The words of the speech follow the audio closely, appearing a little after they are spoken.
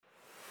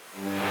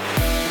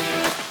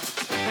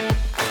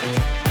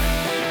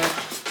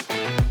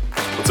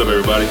up,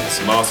 everybody?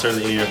 It's Miles Turner,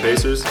 the Indiana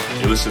Pacers.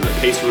 You're listening to the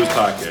Pace Rules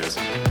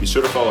Podcast. Be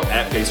sure to follow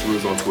at Pace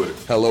Rules on Twitter.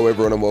 Hello,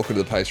 everyone, and welcome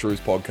to the Pace Rules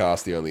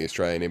Podcast, the only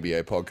Australian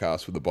NBA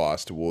podcast with a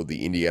bias toward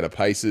the Indiana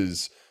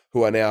Pacers,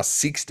 who are now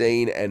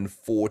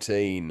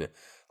 16-14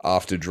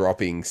 after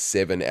dropping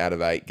 7 out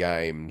of 8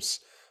 games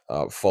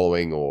or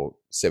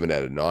 7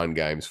 out of 9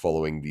 games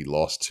following the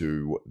loss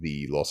to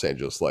the Los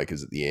Angeles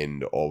Lakers at the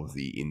end of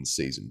the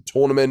in-season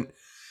tournament.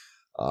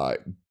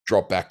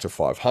 Drop back to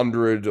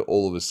 500.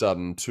 All of a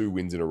sudden, 2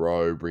 wins in a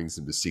row brings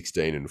them to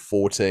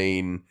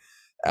 16-14.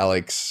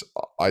 Alex,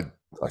 I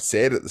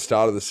said at the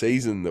start of the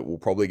season that we'll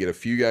probably get a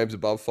few games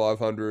above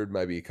 500,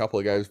 maybe a couple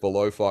of games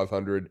below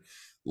 500.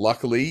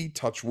 Luckily,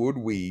 touch wood,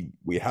 we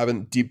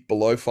haven't dipped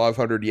below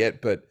 500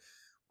 yet, but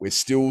we're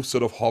still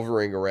sort of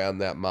hovering around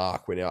that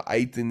mark. We're now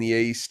 8th in the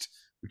East,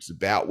 which is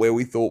about where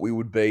we thought we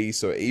would be.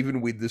 So even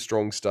with the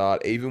strong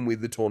start, even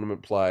with the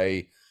tournament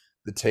play,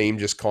 the team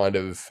just kind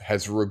of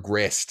has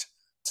regressed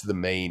to the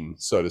mean,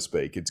 so to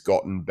speak. It's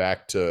gotten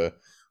back to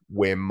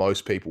where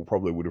most people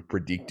probably would have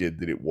predicted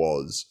that it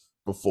was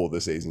before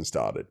the season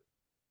started.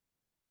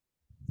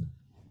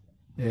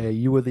 Yeah,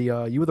 you were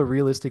the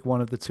realistic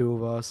one of the two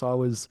of us. I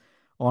was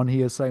on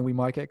here saying we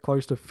might get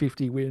close to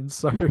 50 wins,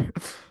 so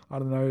I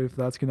don't know if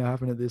that's going to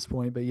happen at this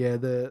point. But yeah,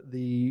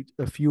 the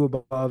a few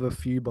above, a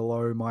few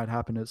below might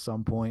happen at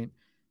some point.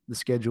 The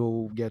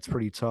schedule gets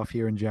pretty tough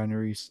here in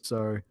January,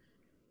 so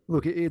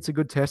look, it's a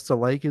good test. The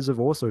Lakers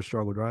have also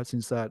struggled, right,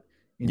 since that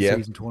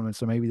in-season tournament.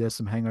 So maybe there's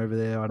some hangover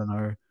there. I don't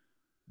know.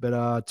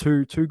 But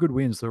two good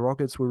wins. The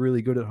Rockets were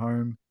really good at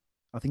home.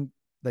 I think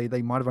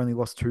they might have only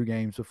lost 2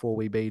 games before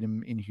we beat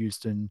them in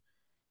Houston.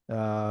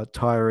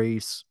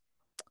 Tyrese,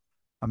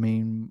 I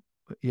mean,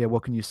 yeah,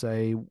 what can you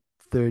say?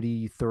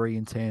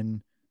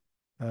 33-10.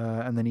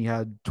 And then he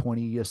had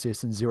 20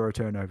 assists and 0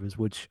 turnovers,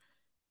 which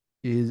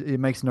it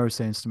makes no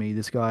sense to me.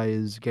 This guy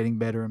is getting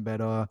better and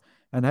better.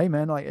 And hey,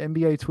 man, like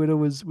NBA Twitter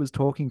was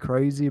talking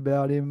crazy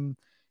about him.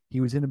 He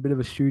was in a bit of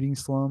a shooting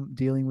slump,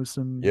 dealing with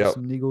some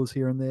niggles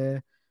here and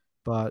there.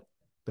 But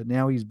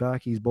now he's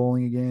back. He's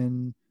balling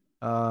again.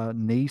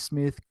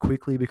 Neesmith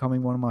quickly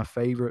becoming one of my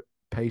favorite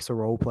Pacer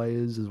role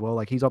players as well.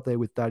 Like he's up there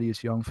with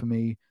Thaddeus Young for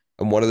me.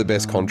 And one of the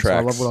best contracts. So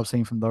I love what I've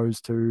seen from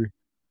those two.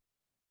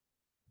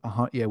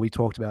 Yeah, we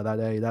talked about that.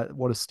 That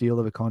what a steal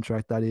of a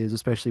contract that is,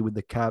 especially with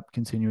the cap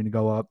continuing to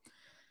go up.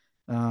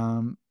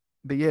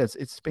 But yeah,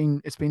 it's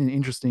been an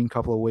interesting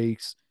couple of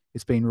weeks.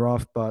 It's been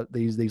rough, but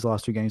these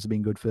last 2 games have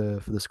been good for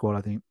the squad,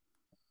 I think.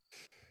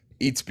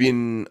 It's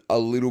been a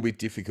little bit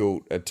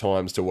difficult at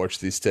times to watch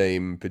this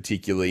team,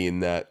 particularly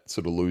in that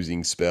sort of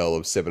losing spell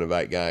of 7 of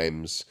 8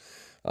 games.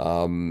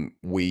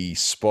 We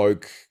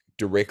spoke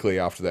directly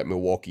after that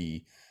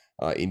Milwaukee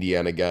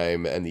Indiana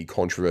game and the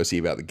controversy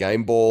about the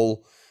game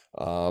ball.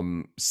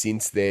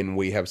 Since then,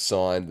 we have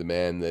signed the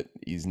man that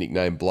is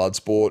nicknamed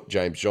Bloodsport,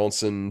 James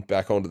Johnson,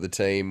 back onto the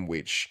team,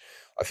 which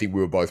I think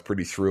we were both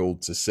pretty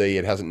thrilled to see.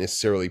 It hasn't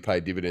necessarily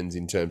paid dividends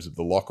in terms of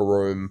the locker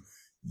room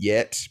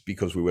yet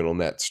because we went on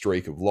that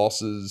streak of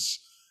losses,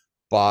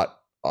 but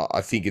I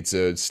think it's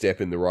a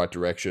step in the right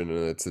direction,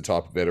 and it's the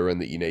type of veteran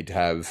that you need to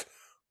have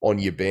on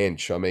your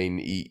bench. I mean,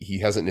 he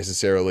hasn't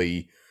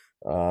necessarily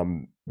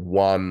won,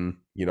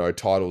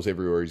 titles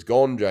everywhere he's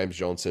gone, James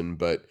Johnson,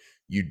 but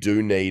you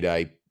do need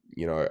a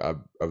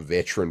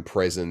veteran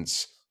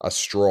presence, a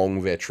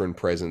strong veteran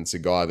presence, a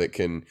guy that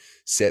can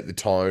set the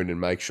tone and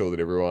make sure that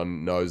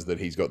everyone knows that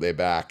he's got their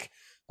back.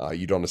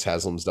 Udonis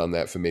Haslem's done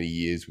that for many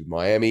years with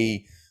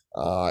Miami.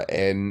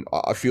 And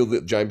I feel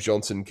that James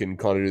Johnson can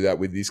kind of do that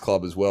with this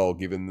club as well,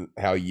 given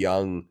how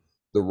young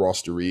the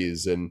roster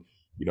is. And,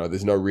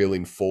 there's no real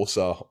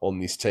enforcer on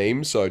this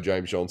team. So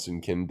James Johnson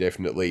can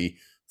definitely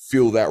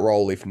fill that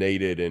role if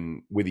needed.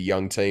 And with a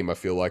young team, I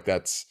feel like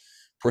that's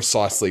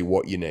precisely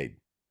what you need.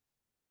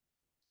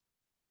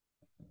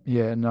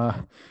 Yeah,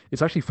 and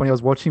it's actually funny. I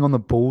was watching on the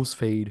Bulls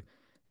feed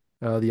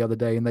the other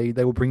day, and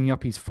they were bringing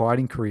up his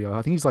fighting career.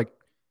 I think he's like,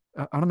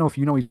 I don't know if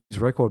you know his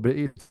record, but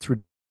it's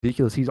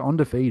ridiculous. He's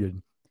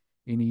undefeated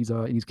in his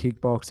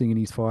kickboxing and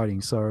his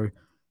fighting. So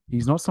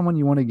he's not someone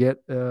you want to get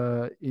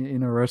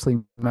in a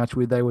wrestling match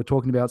with. They were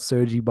talking about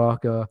Serge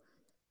Ibaka,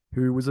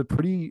 who was a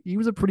pretty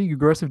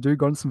aggressive dude,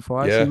 got in some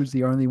fights. Yeah. He was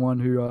the only one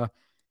who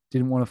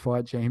didn't want to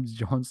fight James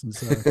Johnson.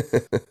 So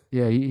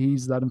yeah,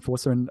 he's that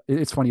enforcer. And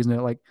it's funny, isn't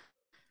it? Like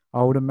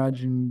I would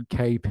imagine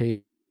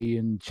KP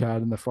and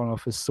Chad in the front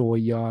office saw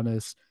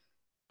Giannis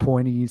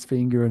pointing his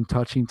finger and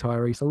touching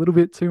Tyrese a little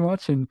bit too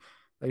much, and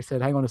they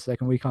said, hang on a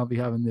second, we can't be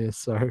having this.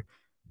 So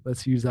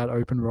let's use that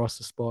open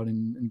roster spot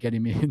and get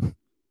him in.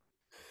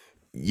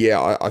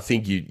 Yeah, I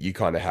think you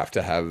kind of have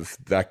to have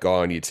that guy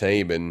on your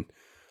team. And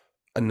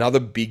another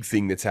big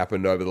thing that's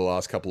happened over the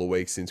last couple of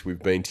weeks since we've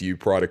been to you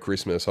prior to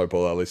Christmas, hope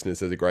all our listeners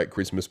had a great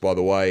Christmas, by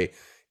the way,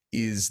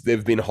 is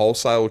there've been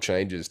wholesale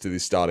changes to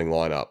this starting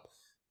lineup.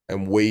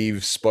 And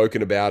we've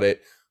spoken about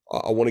it.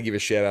 I want to give a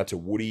shout out to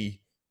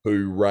Woody,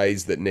 who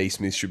raised that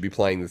Neesmith should be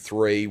playing the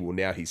 3. Well,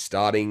 now he's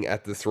starting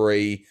at the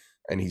 3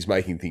 and he's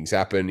making things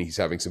happen. He's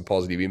having some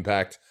positive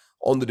impact.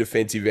 On the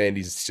defensive end,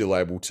 he's still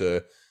able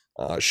to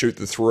shoot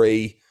the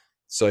 3.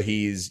 So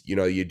he's,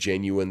 your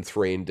genuine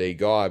 3-and-D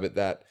guy, but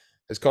that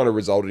has kind of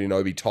resulted in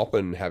Obi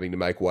Toppin having to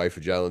make way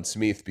for Jalen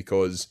Smith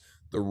because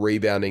the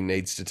rebounding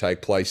needs to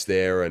take place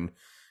there. And,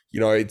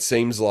 it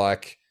seems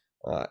like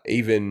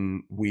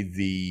even with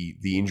the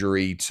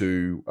injury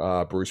to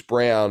Bruce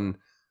Brown,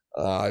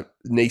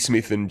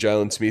 Neesmith and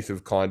Jalen Smith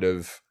have kind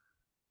of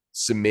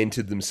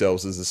cemented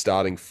themselves as the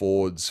starting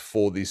forwards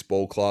for this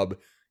ball club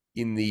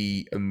in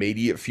the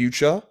immediate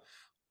future.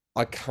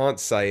 I can't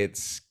say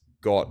it's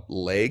got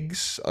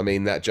legs. I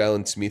mean, that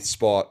Jalen Smith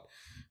spot,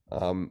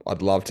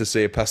 I'd love to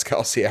see a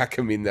Pascal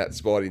Siakam in that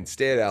spot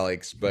instead,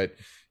 Alex. But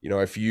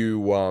if you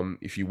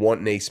want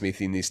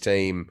Neesmith in this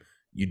team,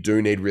 you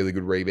do need really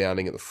good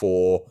rebounding at the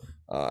 4,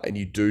 and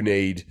you do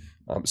need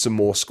some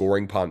more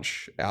scoring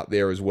punch out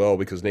there as well,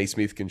 because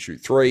Neesmith can shoot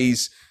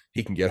threes,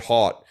 he can get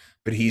hot,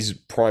 but he's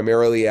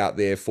primarily out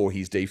there for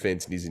his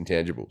defense and his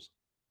intangibles.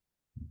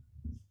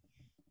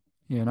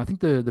 Yeah, and I think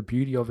the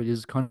beauty of it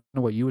is kind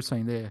of what you were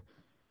saying there.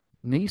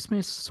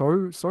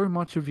 Neesmith, so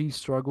much of his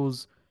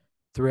struggles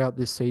throughout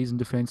this season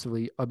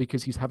defensively are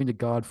because he's having to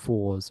guard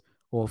 4s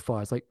or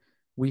 5s. Like,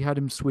 we had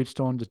him switched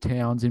on to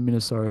Towns in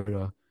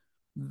Minnesota.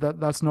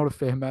 That's not a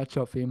fair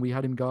matchup for him. We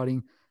had him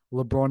guarding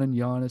LeBron and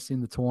Giannis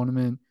in the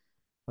tournament.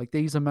 Like,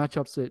 these are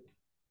matchups that,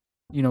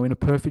 in a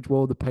perfect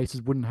world, the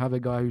Pacers wouldn't have a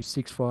guy who's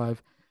 6'5"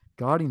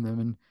 guarding them.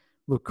 And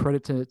look,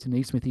 credit to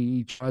Neesmith.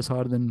 He tries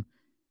harder than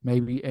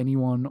maybe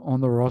anyone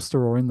on the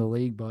roster or in the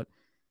league, but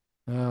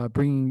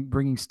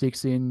bringing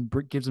sticks in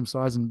gives him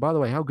size. And by the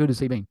way, how good has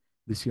he been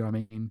this year? I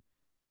mean,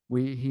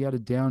 he had a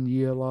down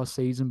year last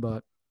season,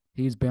 but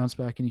he's bounced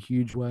back in a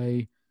huge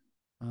way.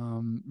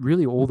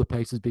 Really, all the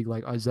Pacers big.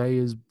 Like,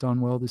 Isaiah's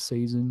done well this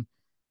season,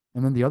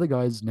 and then the other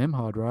guy is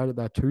Nemhard, right, at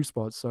that 2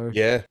 spot. So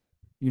Yeah.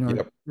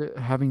 Yep.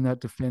 having that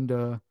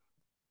defender,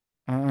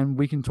 and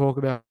we can talk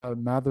about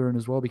Matherin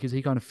as well, because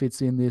he kind of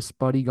fits in this.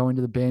 Buddy going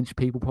to the bench.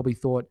 People probably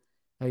thought,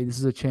 hey, this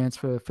is a chance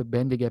for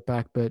Ben to get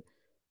back, but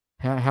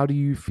how do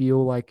you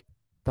feel like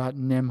that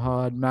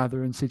Nemhard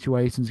Matherin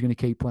situation is going to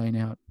keep playing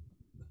out?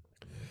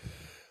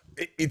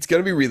 It's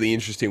going to be really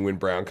interesting when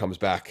Brown comes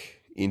back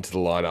into the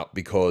lineup,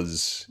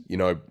 because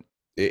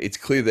it's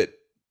clear that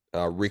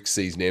Rick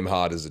sees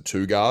Nemhard as a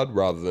 2 guard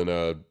rather than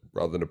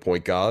a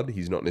point guard.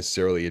 He's not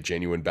necessarily a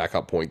genuine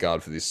backup point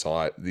guard for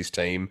this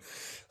team.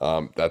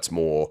 That's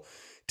more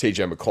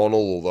TJ McConnell,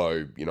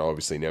 although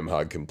obviously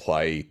Nemhard can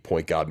play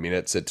point guard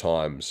minutes at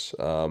times,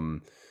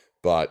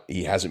 but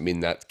he hasn't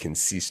been that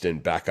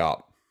consistent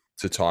backup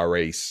to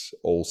Tyrese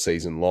all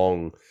season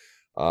long.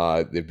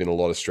 There've been a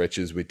lot of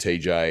stretches with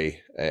TJ,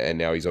 and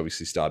now he's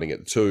obviously starting at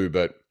the 2.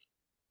 But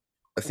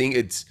I think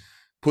it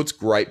puts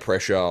great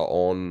pressure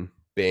on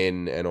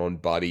Ben and on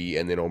Buddy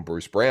and then on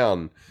Bruce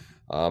Brown.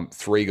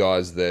 3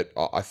 guys that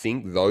I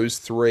think those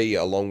 3,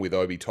 along with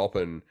Obi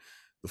Toppin,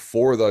 the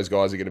 4 of those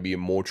guys are going to be in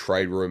more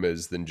trade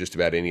rumors than just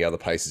about any other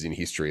Pacers in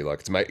history.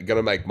 Like, it's going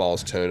to make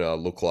Miles Turner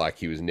look like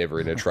he was never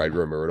in a trade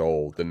rumor at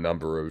all. The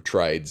number of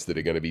trades that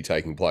are going to be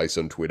taking place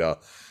on Twitter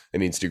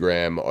and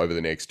Instagram over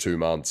the next 2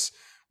 months,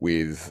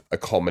 with a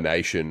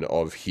combination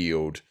of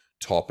Hield,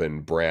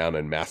 Toppin, Brown,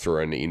 and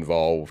Matherin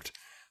involved.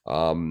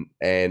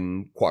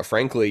 And quite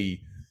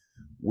frankly,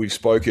 we've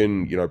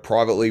spoken,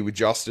 privately with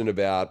Justin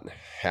about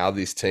how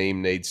this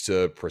team needs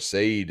to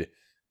proceed,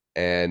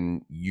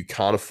 and you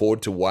can't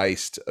afford to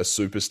waste a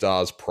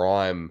superstar's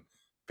prime,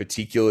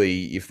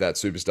 particularly if that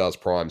superstar's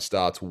prime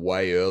starts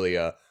way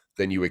earlier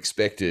than you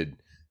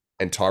expected.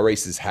 And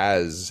Tyrese's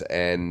has,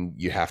 and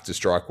you have to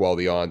strike while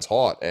the iron's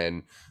hot.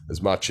 And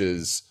as much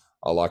as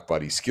I like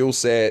Buddy's skill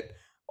set,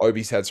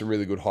 Obi's had some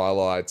really good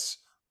highlights.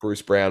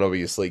 Bruce Brown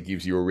obviously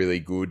gives you a really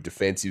good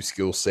defensive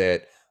skill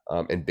set,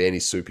 and Ben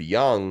is super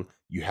young.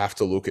 You have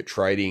to look at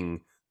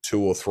trading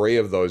 2 or 3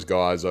 of those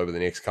guys over the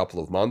next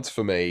couple of months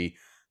for me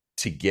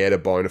to get a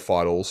bona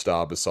fide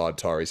all-star beside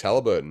Tyrese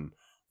Halliburton.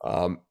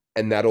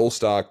 And that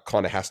all-star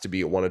kind of has to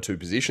be at 1 or 2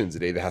 positions.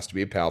 It either has to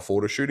be a power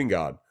forward or shooting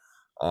guard,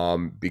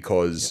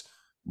 because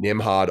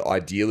Nemhard,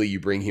 ideally you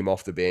bring him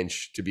off the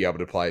bench to be able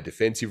to play a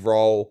defensive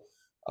role.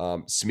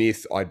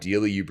 Smith,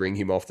 ideally you bring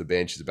him off the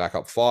bench as a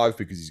backup 5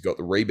 because he's got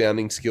the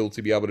rebounding skill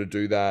to be able to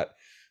do that.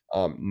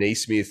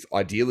 Neesmith,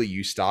 ideally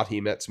you start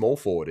him at small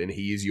forward and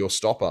he is your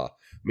stopper.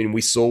 I mean,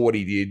 we saw what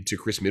he did to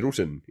Chris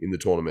Middleton in the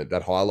tournament,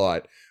 that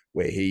highlight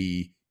where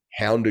he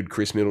hounded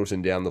Chris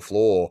Middleton down the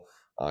floor.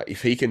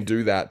 If he can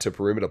do that to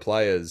perimeter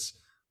players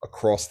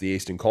across the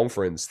Eastern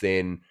Conference,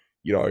 then,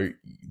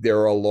 there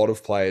are a lot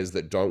of players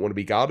that don't want to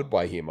be guarded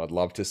by him. I'd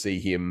love to see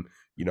him,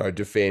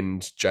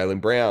 defend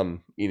Jaylen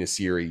Brown in a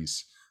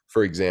series,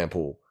 for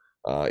example,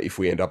 if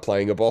we end up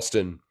playing a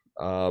Boston.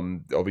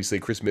 Obviously,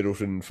 Chris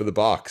Middleton for the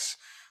Bucks.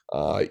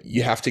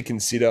 You have to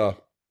consider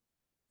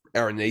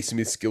Aaron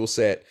Neesmith's skill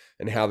set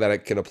and how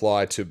that can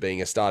apply to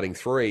being a starting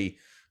 3.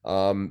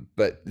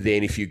 But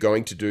then if you're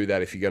going to do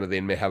that, if you're going to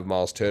then have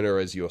Miles Turner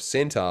as your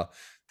center,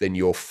 then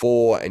your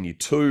 4 and your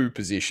 2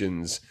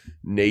 positions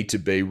need to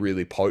be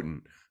really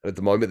potent. And at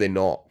the moment, they're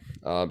not.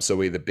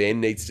 So either Ben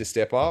needs to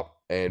step up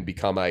and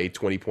become a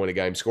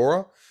 20-point-a-game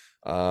scorer,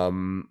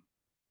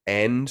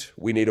 and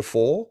we need a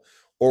 4,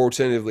 or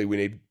alternatively, we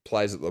need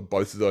players at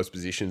both of those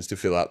positions to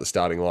fill out the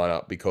starting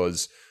lineup.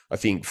 Because I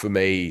think for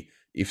me,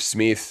 if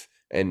Smith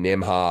and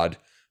Nemhard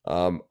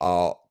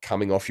are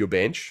coming off your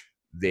bench,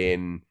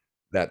 then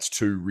that's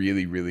two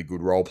really, really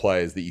good role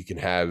players that you can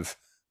have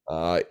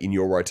in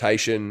your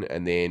rotation.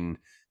 And then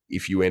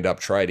if you end up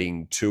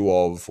trading two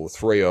of or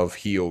three of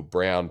Heald,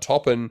 Brown,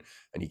 Toppin,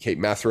 and you keep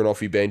Mathurin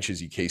off your bench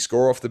as your key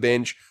scorer off the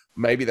bench,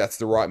 maybe that's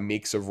the right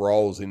mix of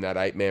roles in that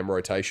 8-man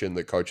rotation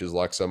that coaches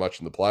like so much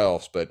in the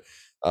playoffs. But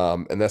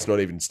and that's not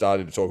even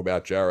starting to talk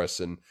about Jarris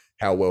and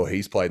how well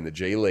he's played in the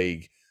G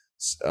League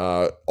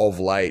of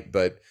late.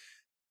 But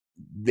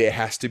there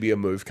has to be a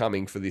move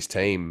coming for this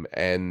team.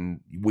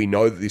 And we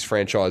know that this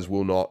franchise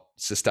will not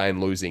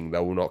sustain losing. They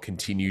will not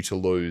continue to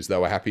lose. They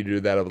were happy to do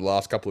that over the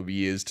last couple of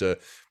years to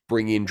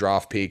bring in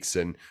draft picks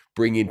and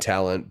bring in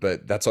talent,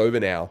 but that's over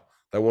now.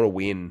 They want to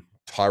win.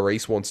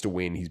 Tyrese wants to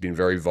win. He's been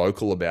very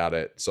vocal about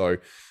it. So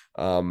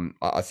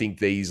I think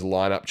these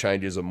lineup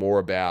changes are more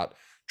about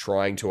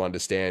trying to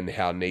understand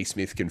how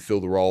Neesmith can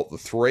fill the role at the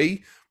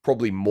 3,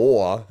 probably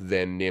more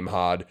than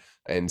Nemhard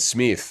and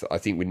Smith. I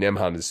think with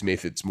Nemhard and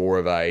Smith, it's more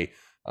of a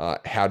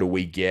how do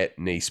we get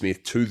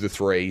Neesmith to the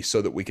 3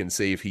 so that we can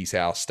see if he's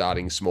our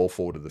starting small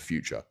forward of the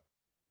future.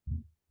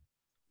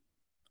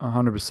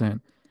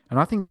 100%. And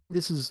I think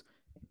this is,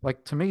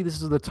 like, to me,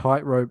 this is the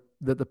tightrope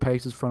that the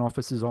Pacers front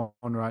office is on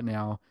right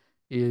now.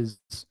 Is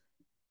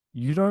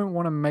you don't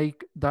want to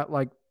make that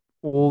like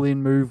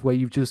all-in move where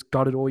you've just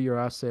gutted all your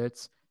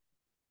assets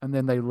and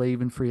then they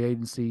leave in free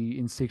agency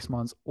in 6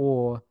 months,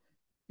 or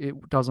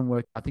it doesn't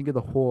work. I think of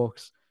the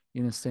Hawks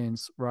in a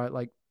sense, right?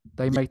 Like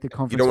they make the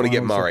conference. You don't want to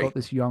get finals, Murray. they've got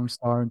this young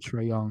star in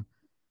Trae Young.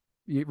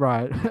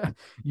 Right.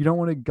 You don't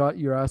want to gut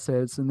your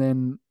assets and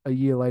then a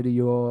year later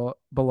you're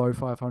below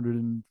 500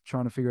 and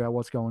trying to figure out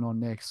what's going on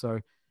next. So,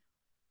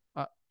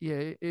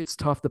 yeah, it's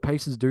tough. The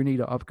Pacers do need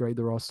to upgrade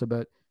the roster,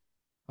 but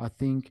I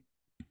think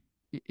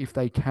if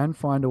they can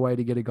find a way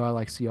to get a guy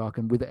like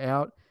Siakam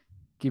without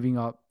giving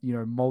up,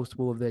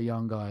 multiple of their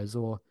young guys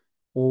or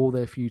all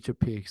their future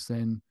picks,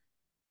 then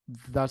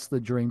that's the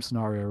dream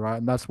scenario, right?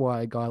 And that's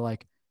why a guy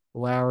like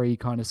Lowry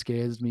kind of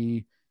scares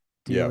me,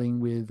 dealing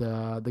with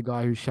the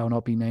guy who shall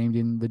not be named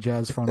in the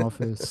Jazz front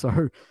office.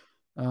 So,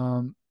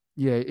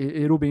 yeah,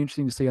 it'll be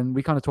interesting to see. And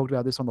we kind of talked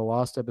about this on the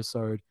last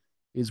episode,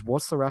 is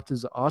what's the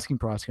Raptors' asking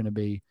price going to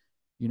be?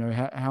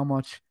 How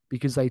much,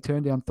 because they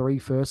turned down 3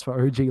 firsts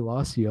for OG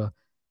last year.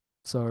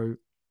 So,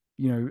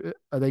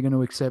 are they going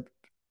to accept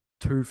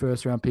 2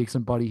 first-round picks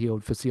and Buddy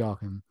Hield for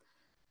Siakam?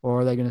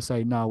 Or are they going to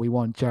say, no, we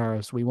want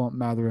Jarris, we want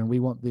Mathurin, we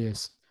want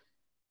this,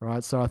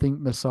 right? So I think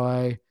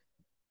Masai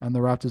and the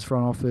Raptors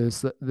front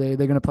office, they're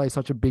going to play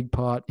such a big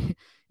part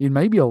in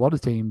maybe a lot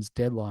of teams'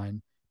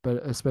 deadline, but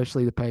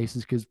especially the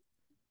Pacers, because,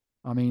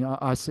 I mean,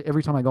 I see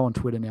every time I go on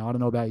Twitter now, I don't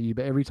know about you,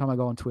 but every time I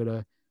go on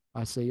Twitter,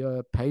 I see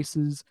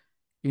Pacers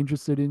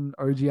interested in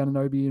OG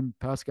Anunoby and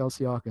Pascal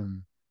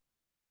Siakam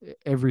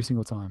every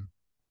single time.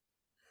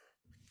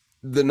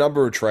 The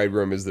number of trade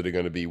rumors that are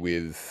going to be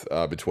with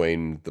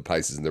between the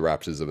Pacers and the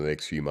Raptors over the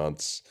next few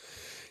months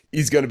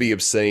is going to be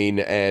obscene.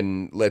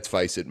 And let's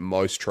face it,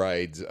 most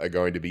trades are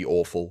going to be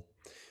awful.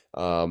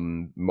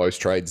 Most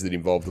trades that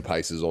involve the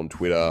Pacers on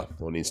Twitter,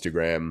 on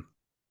Instagram,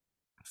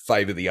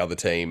 favor the other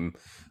team.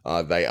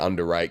 They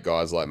underrate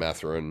guys like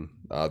Mathurin.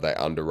 They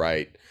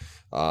underrate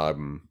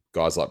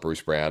guys like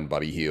Bruce Brown,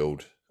 Buddy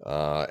Hield.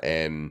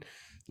 And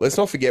let's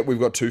not forget, we've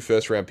got 2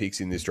 first-round picks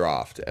in this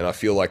draft. And I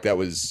feel like that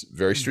was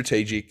very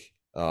strategic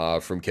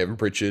from Kevin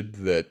Pritchard,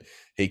 that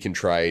he can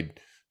trade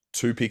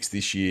 2 picks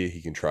this year.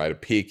 He can trade a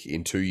pick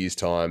in 2 years'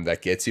 time.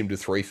 That gets him to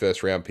 3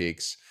 first-round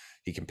picks.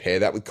 He can pair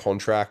that with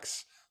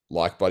contracts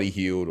like Buddy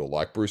Hield or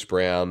like Bruce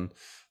Brown.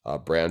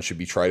 Brown should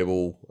be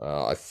tradable.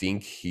 I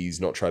think he's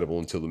not tradable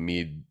until the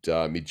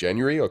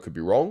mid-January. I could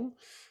be wrong.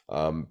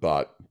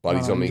 But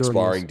Buddy's on an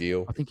expiring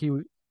deal. I think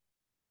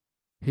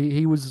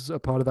he was a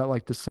part of that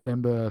like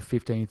December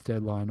 15th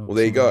deadline. Well,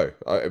 there you go.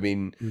 I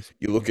mean,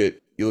 you look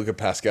at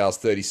Pascal's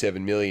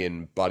 37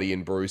 million. Buddy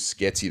and Bruce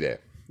gets you there,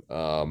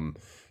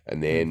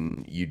 and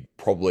then you'd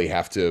probably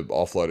have to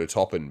offload a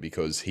Toppin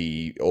because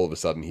he all of a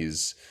sudden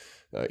his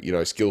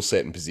skill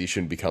set and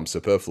position becomes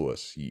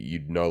superfluous.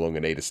 You'd no longer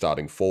need a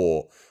starting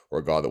 4 or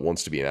a guy that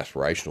wants to be an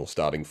aspirational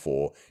starting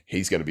 4.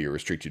 He's going to be a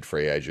restricted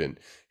free agent.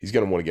 He's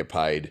going to want to get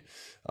paid.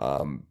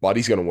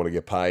 Buddy's going to want to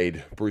get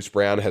paid. Bruce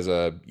Brown has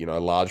a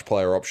large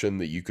player option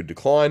that you could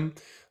decline,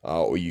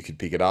 or you could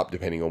pick it up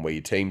depending on where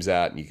your team's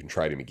at, and you can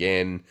trade him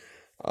again.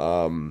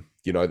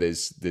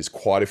 There's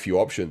quite a few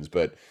options,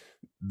 but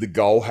the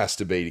goal has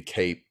to be to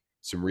keep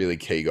some really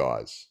key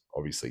guys.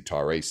 Obviously,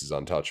 Tyrese is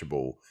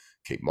untouchable.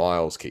 Keep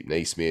Miles, keep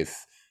Neesmith,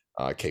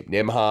 keep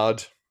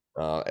Nemhard,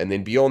 and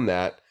then beyond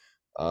that,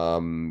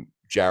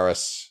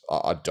 Jarris,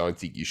 I don't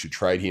think you should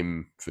trade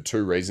him for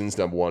 2 reasons.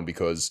 Number one,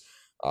 because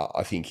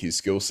I think his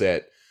skill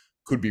set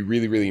could be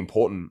really, really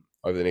important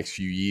over the next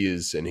few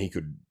years, and he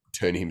could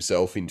turn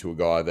himself into a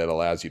guy that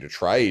allows you to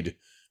trade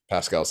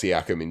Pascal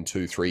Siakam in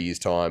 2-3 years'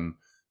 time,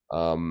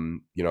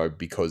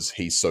 because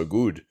he's so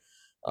good.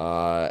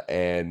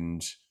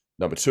 And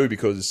number 2,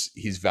 because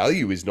his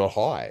value is not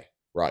high.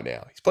 right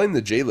now. He's playing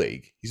the G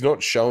League. He's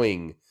not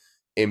showing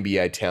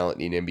NBA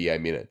talent in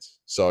NBA minutes.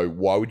 So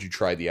why would you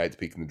trade the 8th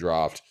pick in the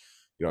draft,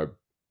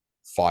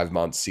 5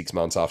 months, 6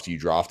 months after you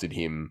drafted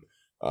him,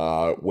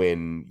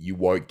 when you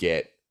won't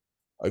get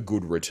a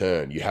good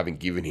return? You haven't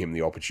given him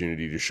the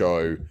opportunity to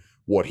show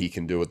what he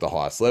can do at the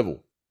highest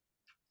level.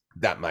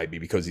 That may be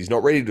because he's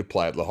not ready to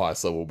play at the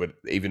highest level, but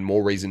even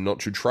more reason not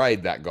to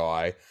trade that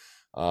guy,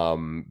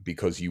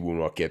 because you will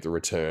not get the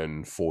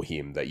return for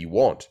him that you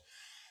want.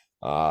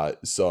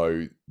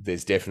 So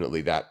there's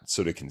definitely that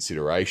sort of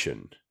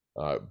consideration.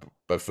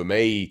 But for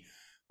me,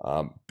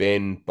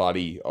 Ben,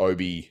 Buddy,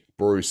 Obi,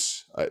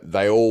 Bruce,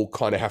 they all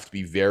kind of have to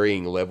be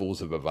varying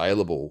levels of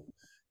available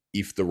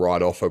if the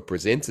right offer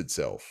presents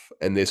itself.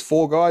 And there's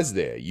 4 guys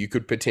there. You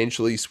could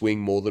potentially swing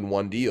more than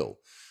one deal,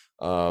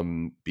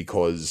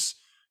 because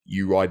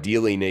you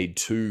ideally need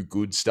 2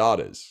 good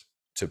starters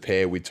to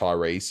pair with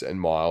Tyrese and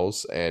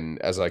Miles,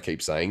 and as I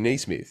keep saying,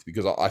 Neesmith,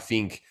 because I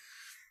think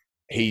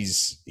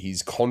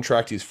his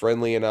contract is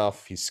friendly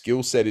enough, his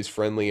skill set is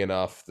friendly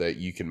enough that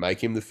you can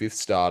make him the 5th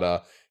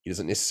starter. He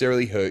doesn't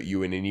necessarily hurt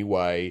you in any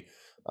way,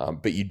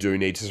 but you do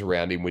need to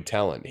surround him with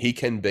talent. He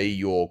can be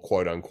your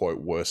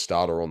quote-unquote worst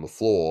starter on the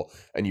floor,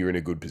 and you're in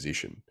a good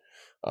position.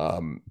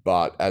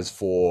 But as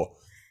for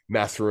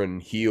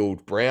Mathurin,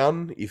 Heald,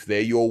 Brown, if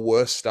they're your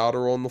worst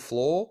starter on the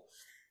floor,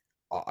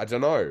 I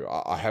don't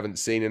know. I haven't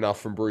seen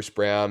enough from Bruce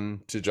Brown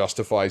to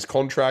justify his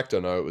contract. I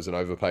know it was an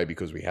overpay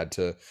because we had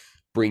to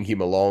bring him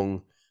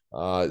along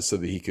so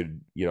that he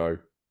could,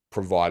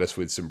 provide us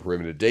with some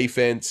perimeter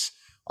defense.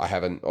 I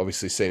haven't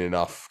obviously seen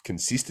enough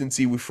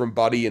consistency from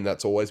Buddy, and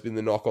that's always been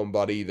the knock on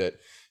Buddy, that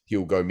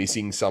he'll go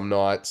missing some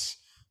nights,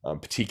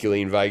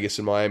 particularly in Vegas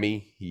and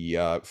Miami. He,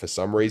 for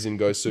some reason,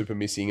 goes super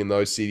missing in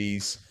those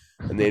cities.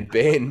 And then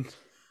Ben,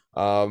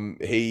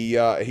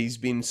 he's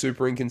been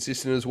super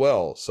inconsistent as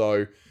well.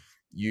 So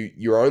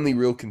your only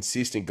real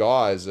consistent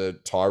guys are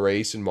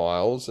Tyrese and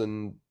Miles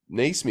and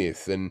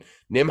Neesmith and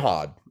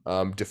Nemhard,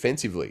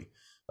 defensively,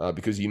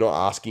 because you're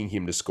not asking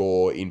him to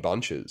score in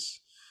bunches.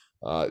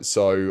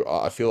 So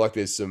I feel like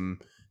there's some,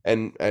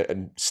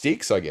 and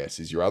Sticks, I guess,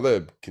 is your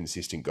other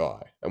consistent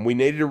guy. And we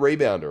needed a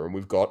rebounder, and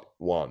we've got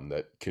one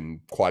that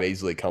can quite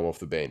easily come off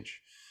the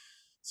bench.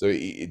 So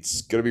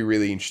it's going to be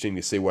really interesting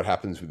to see what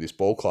happens with this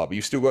ball club.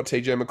 You've still got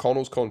TJ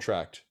McConnell's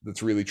contract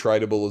that's really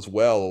tradable as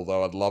well,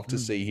 although I'd love to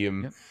see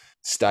him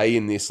stay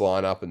in this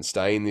lineup and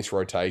stay in this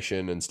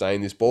rotation and stay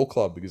in this ball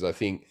club, because I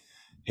think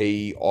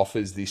he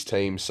offers this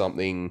team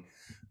something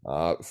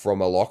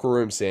from a locker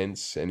room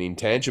sense and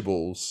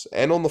intangibles,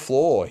 and on the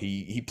floor.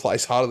 He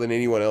plays harder than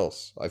anyone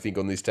else, I think,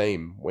 on this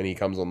team when he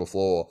comes on the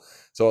floor.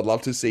 So I'd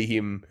love to see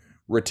him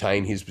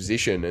retain his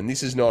position. And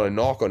this is not a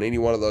knock on any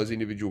one of those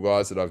individual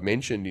guys that I've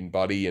mentioned in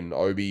Buddy and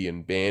Obi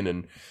and Ben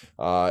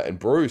and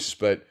Bruce,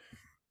 but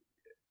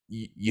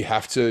you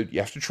have to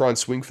try and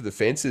swing for the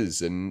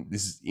fences. And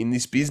in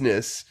this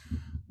business,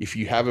 if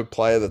you have a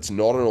player that's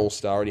not an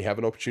all-star and you have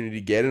an opportunity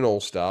to get an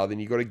all-star, then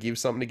you've got to give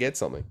something to get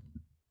something.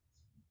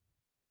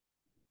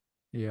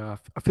 Yeah,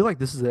 I feel like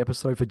this is the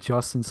episode for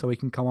Justin, so he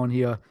can come on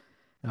here,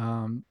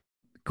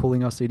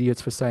 calling us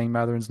idiots for saying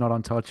Matherin's not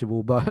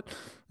untouchable. But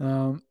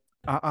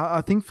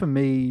I think for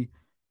me,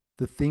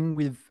 the thing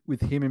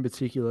with him in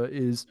particular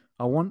is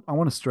I want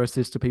to stress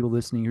this to people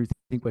listening who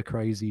think we're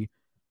crazy.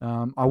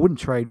 I wouldn't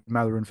trade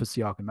Matherin for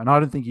Siakam, and I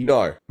don't think you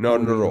No,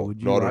 not would at either, all.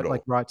 would you? Not Right, at all.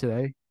 like right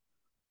today.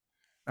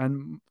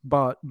 And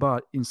but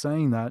in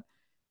saying that,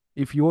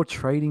 if you're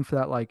trading for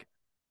that like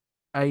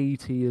A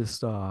tier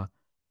star,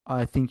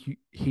 I think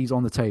he's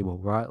on the table,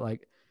 right?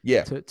 Like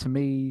Yeah. to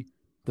me,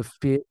 the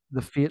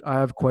fit I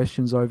have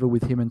questions over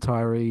with him and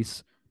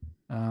Tyrese.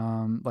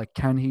 Like,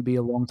 can he be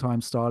a long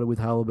time starter with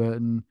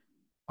Halliburton?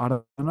 I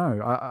don't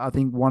know. I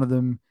think one of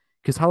them,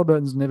 because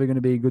Halliburton's never going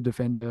to be a good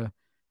defender.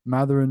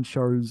 Matherin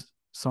shows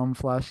some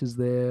flashes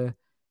there,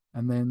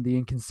 and then the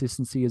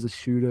inconsistency as a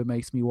shooter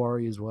makes me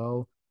worry as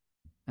well.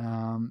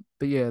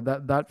 But yeah,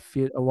 that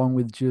fit along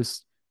with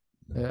just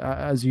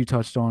as you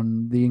touched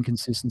on the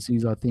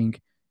inconsistencies. I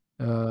think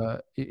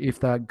if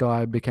that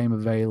guy became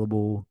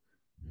available,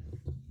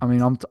 I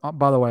mean,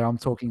 by the way, I'm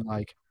talking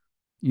like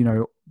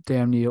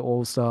damn near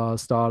all star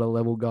starter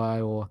level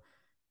guy or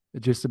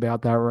just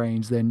about that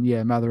range. Then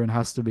yeah, Matherin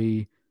has to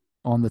be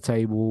on the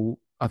table.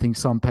 I think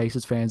some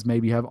Pacers fans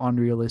maybe have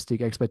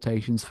unrealistic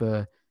expectations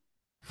for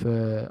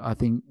I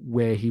think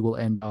where he will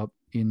end up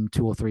in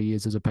 2 or 3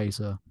 years as a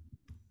Pacer.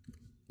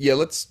 Yeah,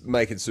 let's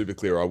make it super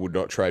clear. I would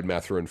not trade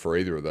Mathurin for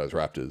either of those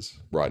Raptors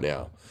right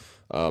now.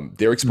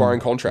 They're expiring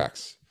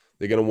contracts.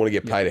 They're going to want to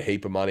get paid a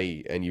heap of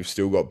money, and you've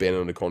still got Ben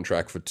under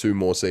contract for 2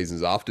 more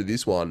seasons after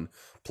this one,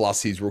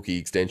 plus his rookie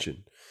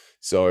extension.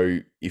 So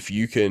if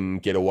you can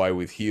get away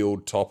with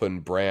Heald,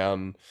 Toppin,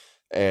 Brown,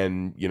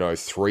 and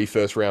 3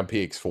 first-round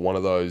picks for one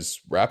of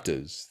those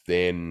Raptors,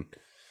 then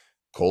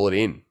call it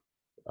in,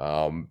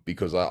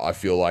 because I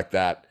feel like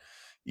that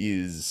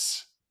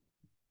is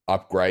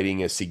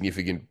upgrading a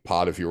significant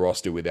part of your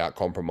roster without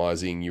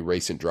compromising your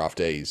recent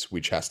draftees,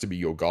 which has to be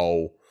your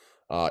goal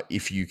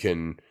if you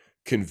can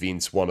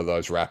convince one of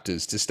those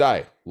Raptors to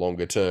stay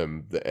longer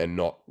term and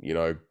not,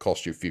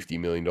 cost you $50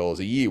 million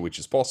a year, which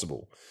is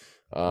possible.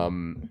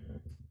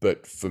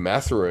 But for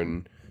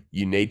Mathurin,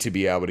 you need to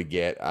be able to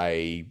get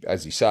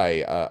as you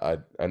say,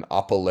 an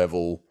upper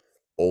level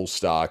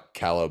all-star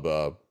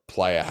caliber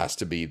player has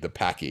to be the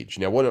package.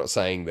 Now, we're not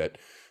saying that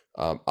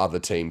other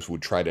teams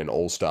would trade an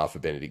all-star for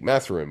Benedict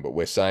Mathurin, but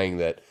we're saying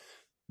that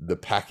the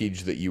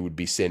package that you would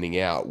be sending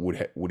out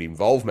would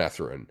involve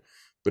Mathurin,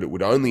 but it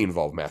would only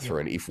involve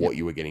Mathurin if what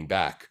you were getting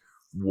back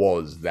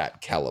was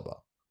that caliber.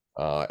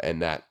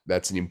 And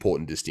that's an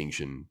important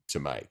distinction to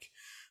make.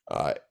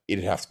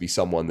 It'd have to be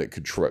someone that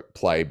could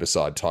play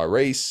beside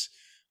Tyrese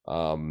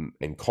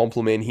and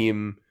complement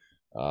him.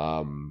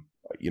 I'm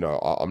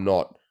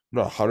not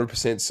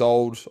 100%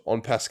 sold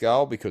on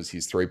Pascal because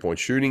his three-point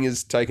shooting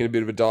has taken a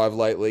bit of a dive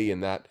lately,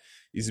 and that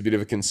is a bit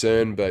of a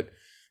concern. But,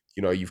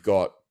 you've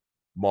got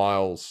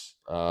Miles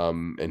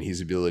and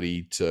his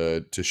ability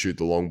to shoot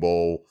the long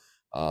ball.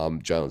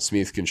 Jalen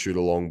Smith can shoot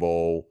a long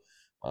ball.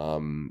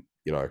 Neesmith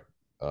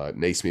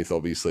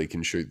obviously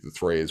can shoot the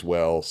three as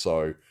well.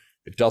 So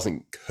it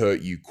doesn't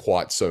hurt you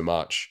quite so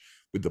much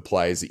with the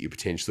players that you're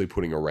potentially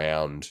putting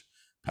around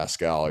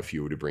Pascal if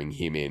you were to bring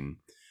him in.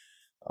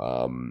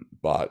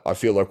 But I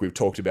feel like we've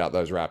talked about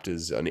those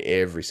Raptors on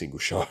every single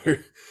show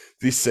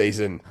this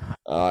season.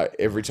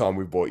 Every time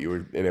we've brought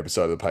you an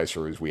episode of the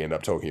Pacers, we end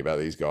up talking about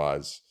these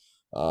guys.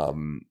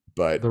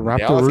 But the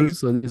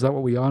Raptors, is that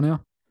what we are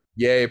now?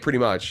 Yeah, pretty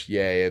much.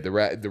 Yeah, the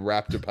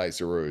Raptor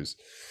Pacers.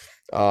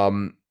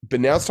 But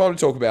now it's time to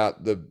talk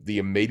about the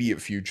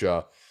immediate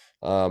future,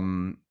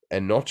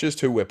 and not just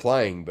who we're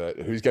playing, but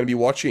who's going to be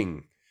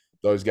watching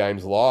those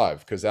games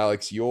live. Because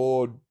Alex,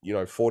 you're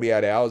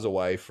 48 hours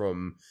away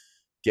from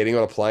getting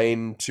on a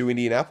plane to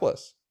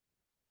Indianapolis.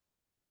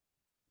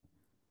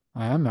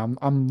 I am.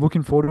 I'm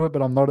looking forward to it,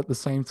 but I'm not at the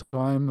same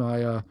time.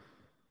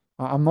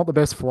 I'm not the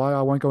best flyer.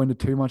 I won't go into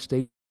too much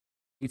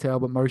detail,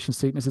 but motion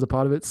sickness is a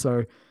part of it.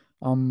 So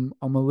I'm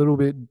a little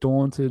bit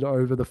daunted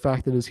over the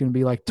fact that it's going to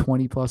be like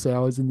 20 plus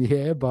hours in the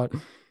air. But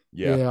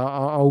yeah,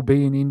 I'll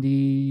be in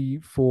Indy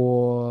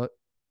for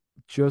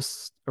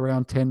just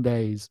around 10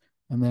 days.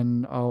 And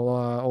then I'll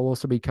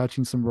also be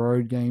catching some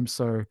road games.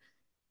 So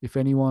if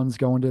anyone's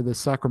going to the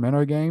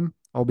Sacramento game,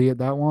 I'll be at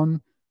that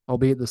one. I'll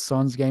be at the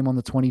Suns game on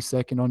the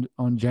 22nd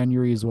on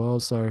January as well.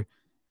 So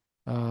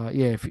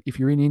if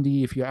you're in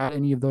Indy, if you're at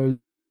any of those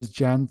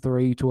Jan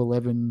 3 to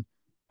 11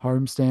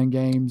 homestand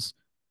games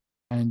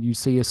and you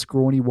see a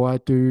scrawny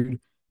white dude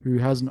who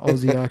has an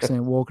Aussie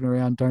accent walking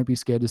around, don't be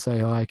scared to say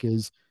hi,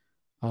 because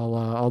I'd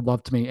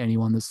love to meet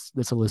anyone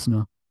that's a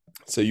listener.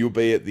 So you'll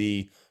be at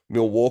the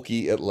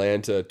Milwaukee,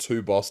 Atlanta,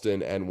 2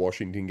 Boston and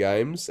Washington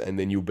games, and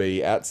then you'll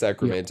be at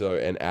Sacramento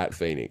and at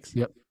Phoenix.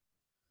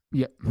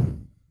 Yep.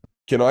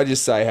 Can I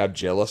just say how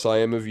jealous I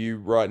am of you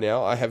right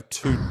now? I have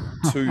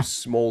two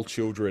small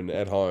children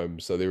at home,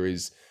 so there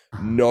is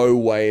no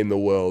way in the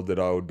world that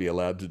I would be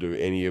allowed to do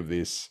any of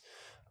this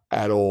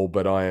at all,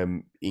 but I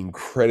am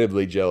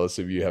incredibly jealous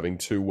of you having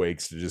 2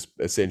 weeks to just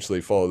essentially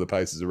follow the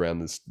paces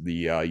around the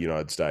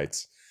United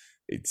States.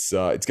 It's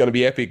going to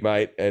be epic,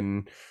 mate,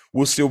 and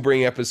we'll still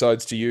bring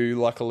episodes to you.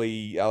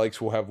 Luckily, Alex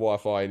will have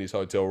Wi-Fi in his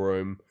hotel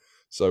room,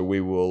 so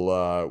we will...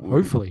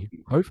 hopefully.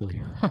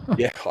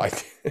 Yeah, I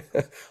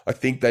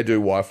think they do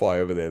Wi-Fi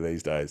over there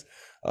these days.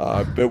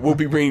 But we'll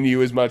be bringing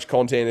you as much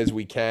content as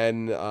we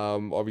can.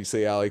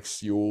 Obviously,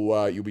 Alex,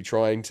 you'll be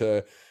trying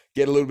to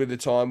get a little bit of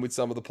time with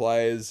some of the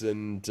players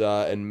and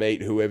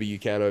meet whoever you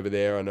can over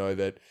there. I know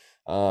that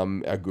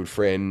our good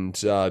friend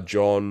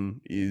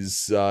John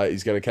is going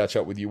to catch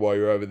up with you while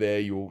you're over there.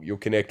 You'll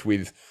connect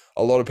with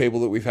a lot of people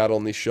that we've had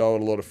on this show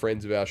and a lot of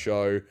friends of our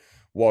show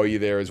while you're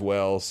there as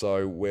well.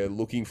 So we're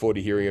looking forward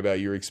to hearing about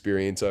your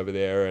experience over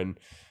there and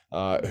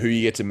who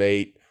you get to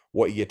meet,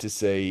 what you get to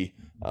see,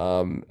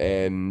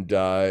 and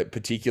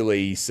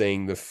particularly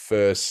seeing the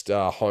first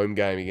home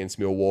game against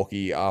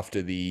Milwaukee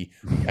after the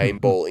game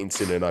ball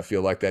incident. I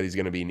feel like that is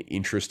going to be an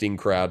interesting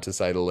crowd, to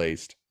say the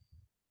least.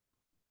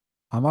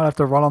 I might have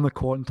to run on the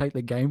court and take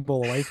the game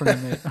ball away from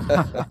him.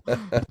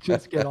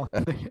 Just get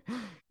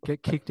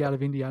kicked out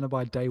of Indiana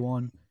by day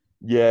one.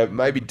 Yeah,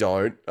 maybe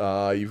don't.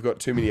 You've got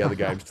too many other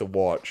games to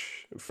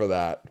watch for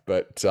that.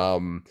 But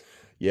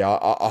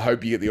I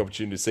hope you get the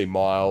opportunity to see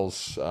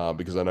Miles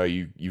because I know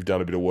you've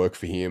done a bit of work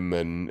for him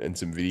and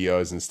some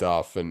videos and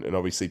stuff, and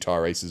obviously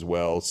Tyrese as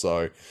well.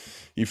 So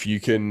if you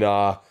can,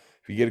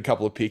 if you get a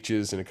couple of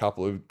pictures and a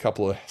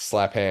couple of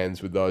slap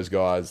hands with those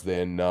guys,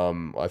 then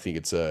I think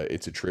it's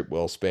a trip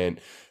well spent.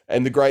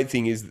 And the great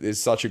thing is that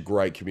there's such a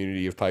great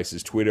community of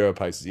Pacers Twitter,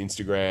 Pacers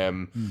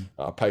Instagram,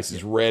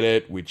 Pacers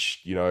Reddit,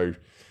 which you've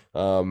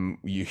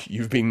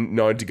been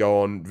known to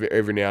go on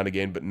every now and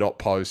again, but not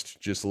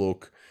post, just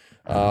look.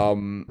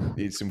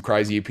 There's some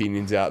crazy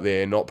opinions out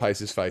there. Not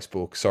Pacers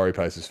Facebook. Sorry,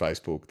 Pacers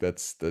Facebook.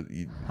 That's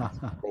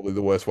probably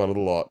the worst one of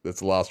the lot. That's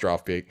the last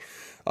draft pick.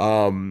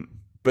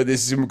 But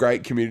there's some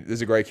great community.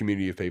 There's a great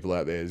community of people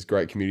out there. There's a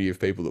great community of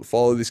people that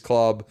follow this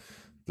club,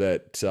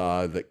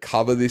 that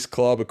cover this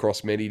club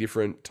across many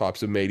different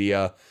types of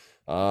media.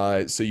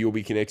 So you'll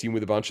be connecting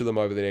with a bunch of them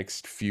over the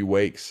next few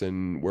weeks,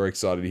 and we're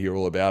excited to hear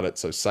all about it.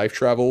 So safe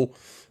travel,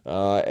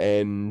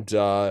 and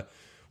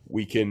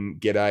we can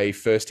get a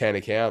first-hand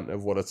account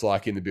of what it's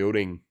like in the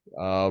building,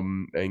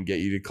 and get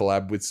you to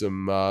collab with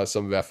some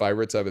of our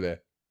favorites over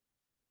there.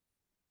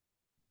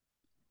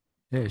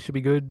 Yeah, it should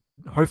be good.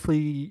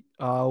 Hopefully,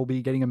 we'll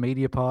be getting a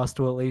media pass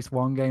to at least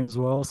one game as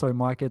well, so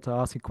might get to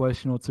ask a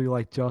question or two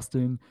like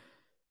Justin.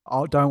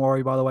 Don't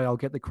worry, by the way, I'll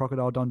get the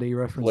Crocodile Dundee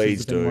references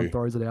Please if anyone do.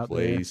 throws it out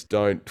there. Please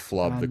don't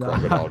flub the And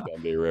Crocodile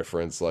Dundee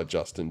reference like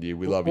Justin did.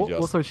 We love you,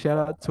 Justin. also shout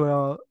out to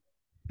our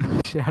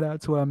shout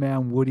out to our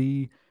man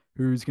Woody,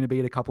 who's going to be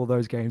at a couple of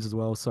those games as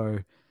well. So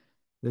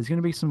there's going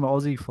to be some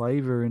Aussie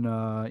flavor in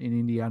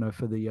Indiana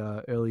for the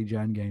early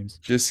Jan games.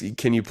 Just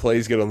can you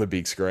please get on the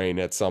big screen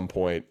at some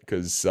point,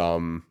 because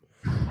the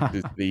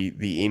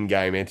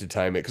in-game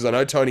entertainment, because I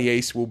know Tony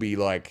East will be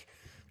like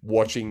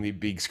watching the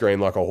big screen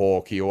like a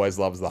hawk. He always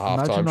loves the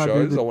halftime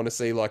shows. I want to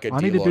see like a I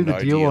need to deal do or the no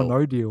deal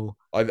or deal.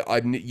 no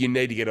deal. You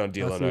need to get on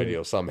deal or That's no it.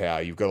 deal somehow.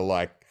 You've got to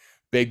like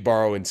beg,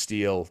 borrow, and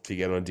steal to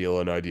get on deal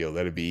or no deal.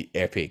 That'd be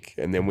epic.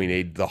 And then we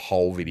need the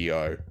whole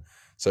video.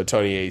 So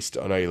Tony East,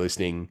 I know you're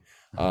listening.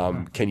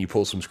 Can you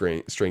pull some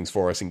strings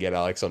for us and get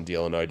Alex on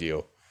deal or no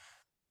deal?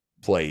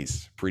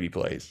 Please, pretty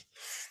please.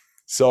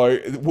 So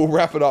we'll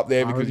wrap it up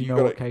there, I because already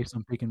know what case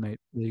I'm picking, mate.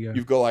 There you go.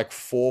 you've got like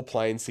 4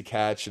 planes to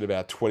catch and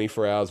about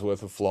 24 hours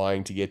worth of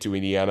flying to get to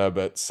Indiana,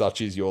 but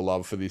such is your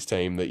love for this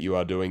team that you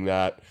are doing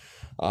that.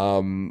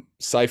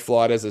 Safe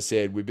flight, as I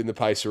said. We've been the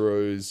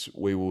Paceroos.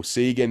 We will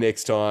see you again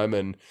next time,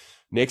 and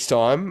next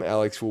time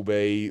Alex will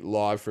be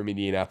live from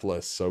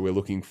Indianapolis, so we're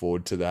looking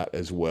forward to that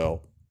as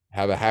well.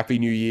 Have a happy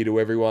new year to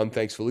everyone.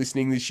 Thanks for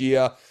listening this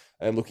year,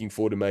 and looking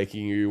forward to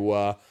making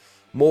you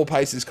more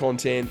Pacers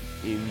content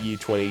in year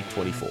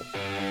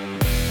 2024.